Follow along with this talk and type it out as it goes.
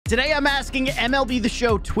Today, I'm asking MLB The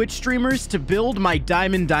Show Twitch streamers to build my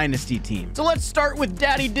Diamond Dynasty team. So let's start with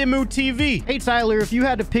Daddy Dimmu TV. Hey, Tyler, if you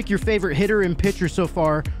had to pick your favorite hitter and pitcher so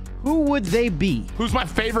far, who would they be? Who's my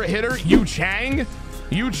favorite hitter? Yu Chang.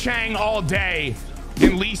 Yu Chang all day.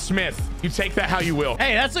 And Lee Smith. You take that how you will.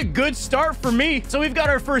 Hey, that's a good start for me. So we've got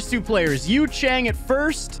our first two players, Yu Chang at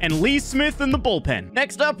first and Lee Smith in the bullpen.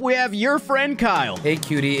 Next up, we have your friend Kyle. Hey,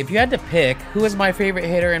 cutie, if you had to pick who is my favorite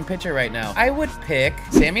hitter and pitcher right now, I would pick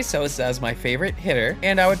Sammy Sosa as my favorite hitter,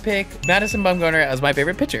 and I would pick Madison Bumgarner as my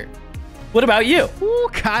favorite pitcher. What about you? Ooh,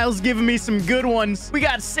 Kyle's giving me some good ones. We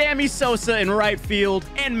got Sammy Sosa in right field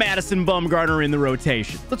and Madison Bumgarner in the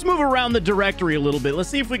rotation. Let's move around the directory a little bit. Let's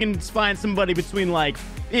see if we can find somebody between like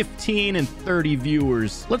 15 and 30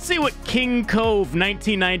 viewers. Let's see what King Cove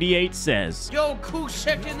 1998 says. Yo, Cook's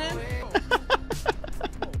checking in?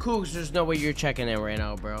 Cooks, there's no way you're checking in right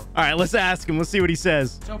now, bro. All right, let's ask him. Let's see what he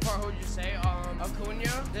says. So far, who'd you say?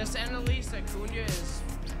 Acuna? This analyst, Acuna is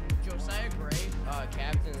Josiah Gray.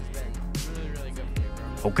 Captain has been really good for me,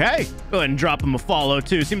 bro. Okay. Go ahead and drop him a follow,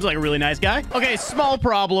 too. Seems like a really nice guy. Okay, small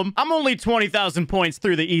problem. I'm only 20,000 points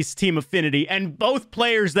through the East Team Affinity, and both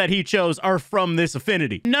players that he chose are from this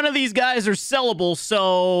affinity. None of these guys are sellable,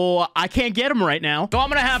 so I can't get them right now. So I'm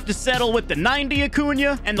going to have to settle with the 90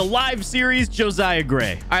 Acuna and the live series Josiah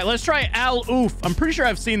Gray. All right, let's try Al Oof. I'm pretty sure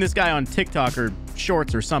I've seen this guy on TikTok or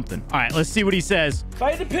shorts or something. All right, let's see what he says. If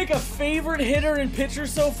I had to pick a favorite hitter and pitcher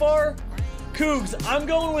so far, Cougs, I'm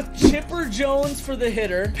going with Chipper Jones for the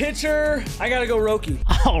hitter. Pitcher, I gotta go Roki.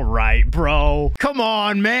 All right, bro. Come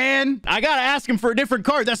on, man. I gotta ask him for a different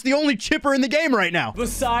card. That's the only Chipper in the game right now.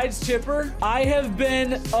 Besides Chipper, I have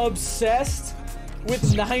been obsessed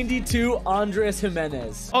with 92 Andres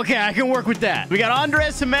Jimenez. Okay, I can work with that. We got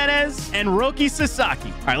Andres Jimenez and Roki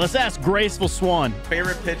Sasaki. All right, let's ask Graceful Swan.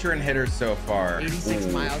 Favorite pitcher and hitter so far? 86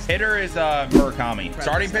 miles. Hitter is Murakami.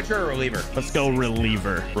 Starting pitcher or reliever? Let's go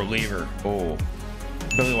reliever. Reliever. Oh,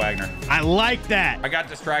 Billy Wagner. I like that. I got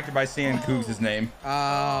distracted by seeing Cougs' name.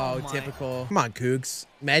 Oh, typical. Come on, Cougs.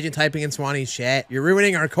 Imagine typing in Swanee's chat. You're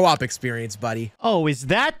ruining our co-op experience, buddy. Oh, is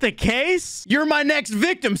that the case? You're my next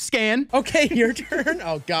victim, Scan. Okay, your turn.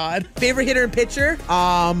 Oh, God. Favorite hitter and pitcher?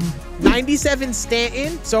 97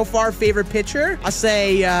 Stanton. So far, favorite pitcher? I'll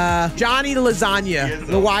say Johnny Lasagna.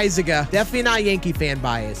 Loizaga. Definitely not Yankee fan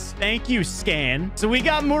bias. Thank you, Scan. So we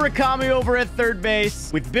got Murakami over at third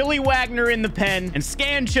base with Billy Wagner in the pen, and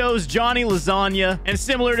Scan chose Johnny Lasagna. And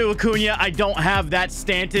similar to Acuna, I don't have that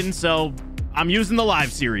Stanton, so I'm using the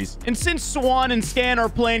live series. And since Swan and Scan are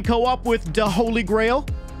playing co-op with the Holy Grail,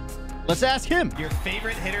 let's ask him. Your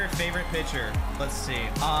favorite hitter, favorite pitcher? Let's see.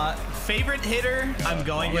 Favorite hitter, I'm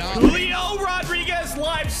going with Julio Rodriguez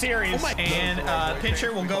live series. and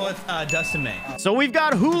pitcher, we'll go with Dustin May. So we've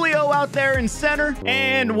got Julio out there in center.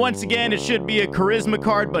 And once again, it should be a charisma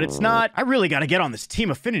card, but it's not. I really got to get on this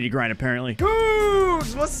team affinity grind, apparently.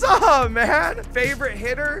 Cougs, what's up, man? Favorite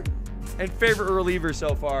hitter and favorite reliever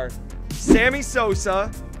so far? Sammy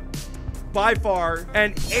Sosa, by far,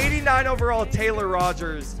 and 89 overall Taylor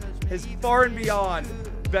Rogers has far and beyond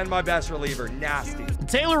been my best reliever. Nasty.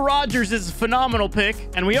 Taylor Rogers is a phenomenal pick,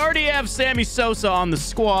 and we already have Sammy Sosa on the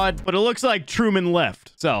squad, but it looks like Truman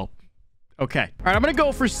left. So, okay. All right, I'm going to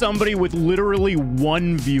go for somebody with literally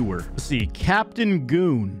one viewer. Let's see. Captain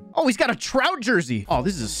Goon. Oh, he's got a Trout jersey. Oh,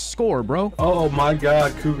 this is a score, bro. Oh my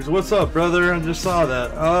God, Cougs. What's up, brother? I just saw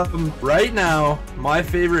that. Right now, my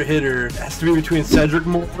favorite hitter has to be between Cedric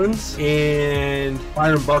Mullins and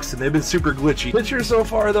Byron Buxton. They've been super glitchy. Pitcher so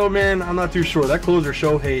far, though, man, I'm not too sure. That closer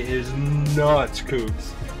Shohei is nuts,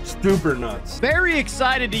 Cougs. Super nuts. Very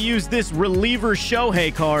excited to use this reliever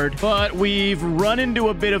Shohei card, but we've run into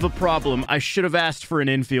a bit of a problem. I should have asked for an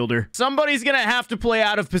infielder. Somebody's gonna have to play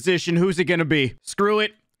out of position. Who's it gonna be? Screw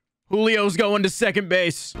it. Julio's going to second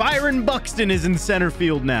base. Byron Buxton is in center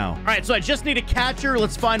field now. All right, so I just need a catcher.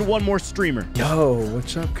 Let's find one more streamer. Yo,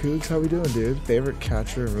 what's up, Cougs? How we doing, dude? Favorite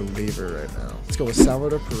catcher and reliever right now? Let's go with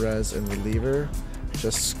Salvador Perez and reliever,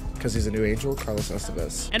 just because he's a new angel, Carlos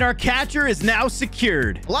Estevez. And our catcher is now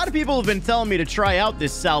secured. A lot of people have been telling me to try out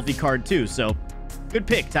this Salvi card too, so good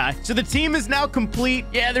pick, Ty. So the team is now complete.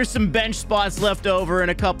 Yeah, there's some bench spots left over and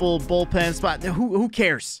a couple bullpen spots. Who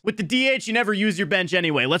cares? With the DH, you never use your bench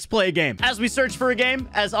anyway. Let's play a game. As we search for a game,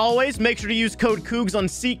 as always, make sure to use code Cougs on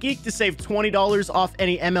SeatGeek to save $20 off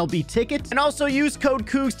any MLB tickets. And also use code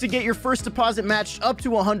Cougs to get your first deposit matched up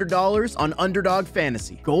to $100 on Underdog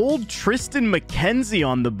Fantasy. Gold Tristan McKenzie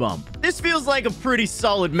on the bump. This feels like a pretty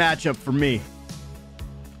solid matchup for me.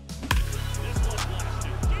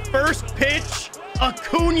 First pitch.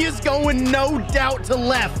 Acuna's going no doubt to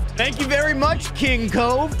left. Thank you very much, King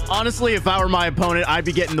Cove. Honestly, if I were my opponent, I'd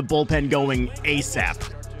be getting the bullpen going ASAP.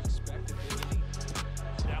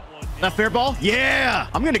 That fair ball? Yeah.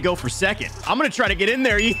 I'm going to go for second. I'm going to try to get in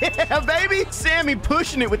there. Yeah, baby. Sammy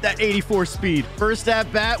pushing it with that 84 speed. First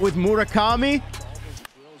at bat with Murakami.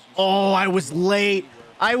 Oh, I was late.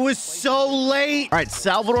 I was so late. All right,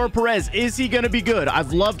 Salvador Perez. Is he going to be good?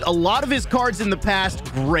 I've loved a lot of his cards in the past.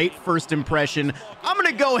 Great first impression. I'm going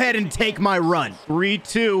to go ahead and take my run.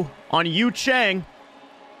 3-2 on Yu Chang.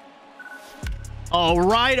 Oh,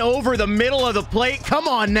 right over the middle of the plate. Come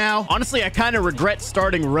on now. Honestly, I kind of regret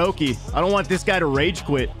starting Roki. I don't want this guy to rage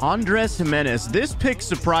quit. Andres Jimenez. This pick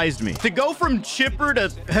surprised me. To go from Chipper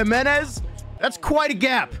to Jimenez, that's quite a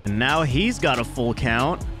gap. And now he's got a full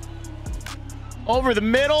count. Over the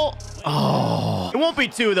middle. Oh, it won't be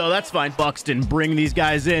 2, though. That's fine. Buxton, bring these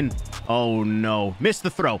guys in. Oh, no. Missed the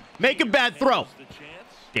throw. Make a bad throw.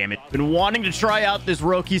 Damn it. Been wanting to try out this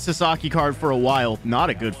Roki Sasaki card for a while. Not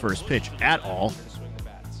a good first pitch at all.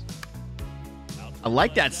 I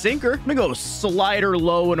like that sinker. I'm going to go slider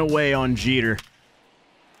low and away on Jeter.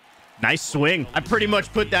 Nice swing. I pretty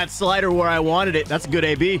much put that slider where I wanted it. That's a good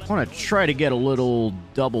AB. I want to try to get a little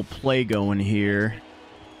double play going here.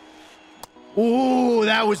 Ooh,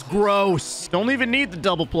 that was gross. Don't even need the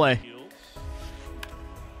double play.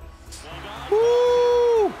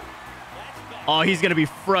 Woo! Oh, he's going to be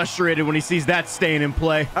frustrated when he sees that staying in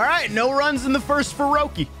play. All right, no runs in the first for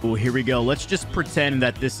Roki. Oh, here we go. Let's just pretend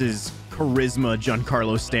that this is Charisma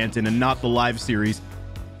Giancarlo Stanton and not the live series.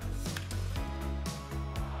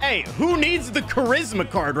 Hey, who needs the Charisma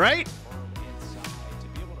card, right?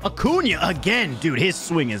 Acuna again. Dude, his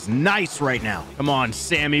swing is nice right now. Come on,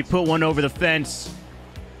 Sammy. Put one over the fence.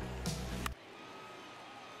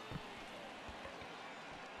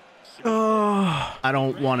 Oh, I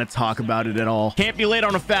don't want to talk about it at all. Can't be late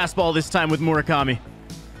on a fastball this time with Murakami.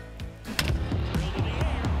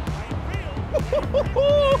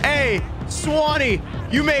 Hey, Swanee,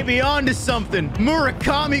 you may be onto something.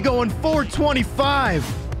 Murakami going 425.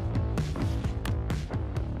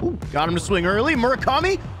 Ooh, got him to swing early.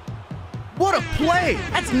 Murakami. What a play.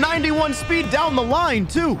 That's 91 speed down the line,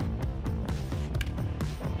 too.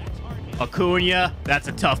 Acuna. That's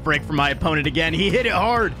a tough break for my opponent again. He hit it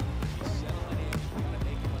hard.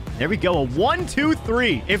 There we go. A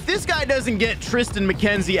 1-2-3. If this guy doesn't get Tristan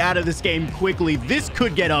McKenzie out of this game quickly, this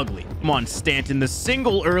could get ugly. Come on, Stanton. The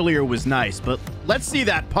single earlier was nice, but let's see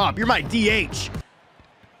that pop. You're my DH.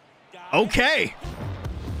 Okay.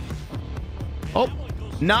 Oh,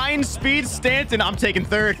 9 speed Stanton. I'm taking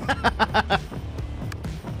third.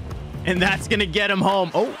 And that's going to get him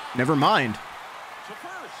home. Oh, never mind.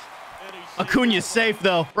 Acuna's safe,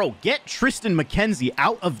 though. Bro, get Tristan McKenzie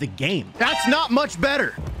out of the game. That's not much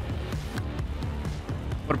better.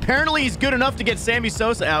 But apparently he's good enough to get Sammy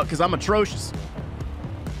Sosa out because I'm atrocious.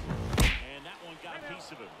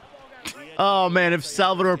 Oh, man, if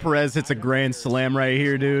Salvador Perez hits a grand slam right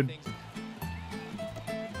here, dude.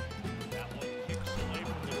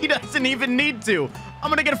 He doesn't even need to. I'm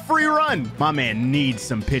going to get a free run. My man needs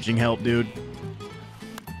some pitching help, dude.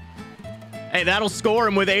 Hey, that'll score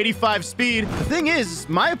him with 85 speed. The thing is,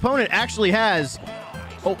 my opponent actually has...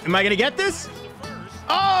 Oh, am I going to get this?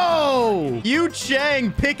 Oh! Yu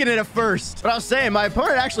Chang picking it at first. But I was saying, my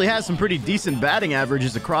opponent actually has some pretty decent batting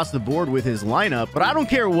averages across the board with his lineup. But I don't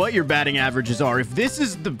care what your batting averages are. If this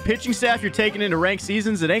is the pitching staff you're taking into ranked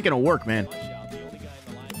seasons, it ain't going to work, man.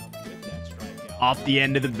 Off the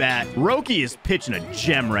end of the bat. Roki is pitching a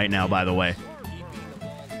gem right now, by the way.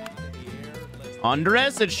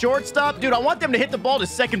 Andres at shortstop. Dude, I want them to hit the ball to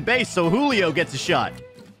second base so Julio gets a shot.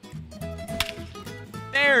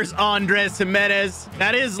 There's Andres Jimenez.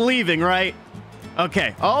 That is leaving, right?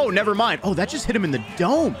 Okay. Oh, never mind. Oh, that just hit him in the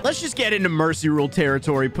dome. Let's just get into mercy rule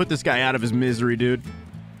territory. Put this guy out of his misery, dude.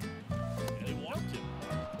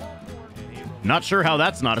 Not sure how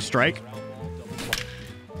that's not a strike.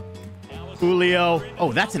 Julio.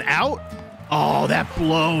 Oh, that's an out? Oh, that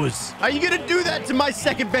blows. How are you going to do that to my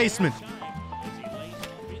second baseman?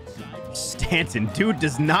 Stanton, dude,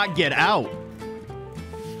 does not get out.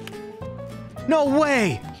 No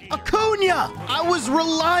way. Acuna, I was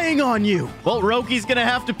relying on you. Well, Roki's going to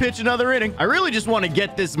have to pitch another inning. I really just want to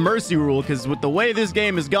get this mercy rule because with the way this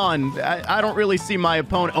game has gone, I don't really see my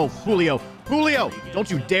opponent. Oh, Julio. Julio, don't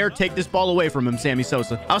you dare take this ball away from him, Sammy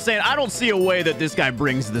Sosa. I was saying, I don't see a way that this guy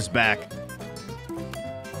brings this back.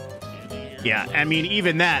 Yeah, I mean,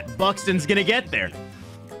 even that, Buxton's going to get there.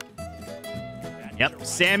 Yep,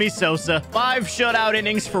 Sammy Sosa. 5 shutout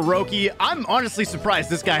innings for Roki. I'm honestly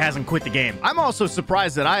surprised this guy hasn't quit the game. I'm also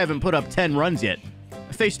surprised that I haven't put up 10 runs yet.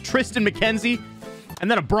 I faced Tristan McKenzie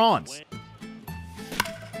and then a bronze.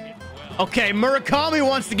 Okay, Murakami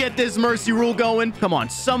wants to get this mercy rule going. Come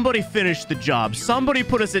on, somebody finish the job. Somebody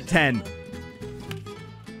put us at 10.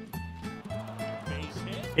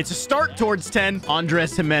 It's a start towards 10.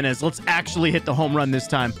 Andres Jimenez. Let's actually hit the home run this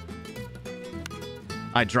time.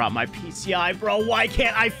 I dropped my PCI, bro. Why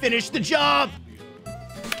can't I finish the job?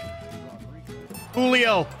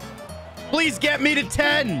 Julio, please get me to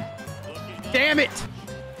 10. Damn it.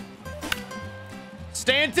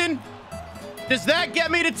 Stanton, does that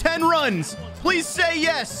get me to 10 runs? Please say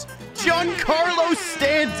yes. Giancarlo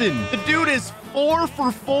Stanton. The dude is 4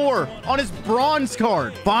 for 4 on his bronze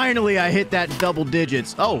card. Finally, I hit that double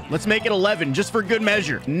digits. Oh, let's make it 11 just for good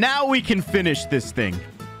measure. Now we can finish this thing.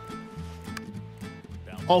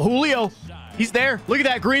 Oh, Julio, he's there. Look at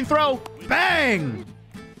that green throw. Bang!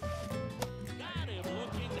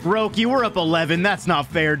 Roki, we're up 11. That's not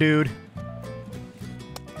fair, dude.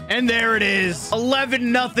 And there it is.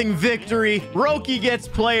 11-0 victory. Roki gets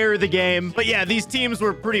player of the game. But yeah, these teams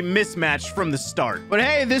were pretty mismatched from the start. But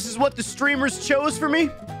hey, this is what the streamers chose for me.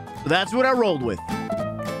 So that's what I rolled with.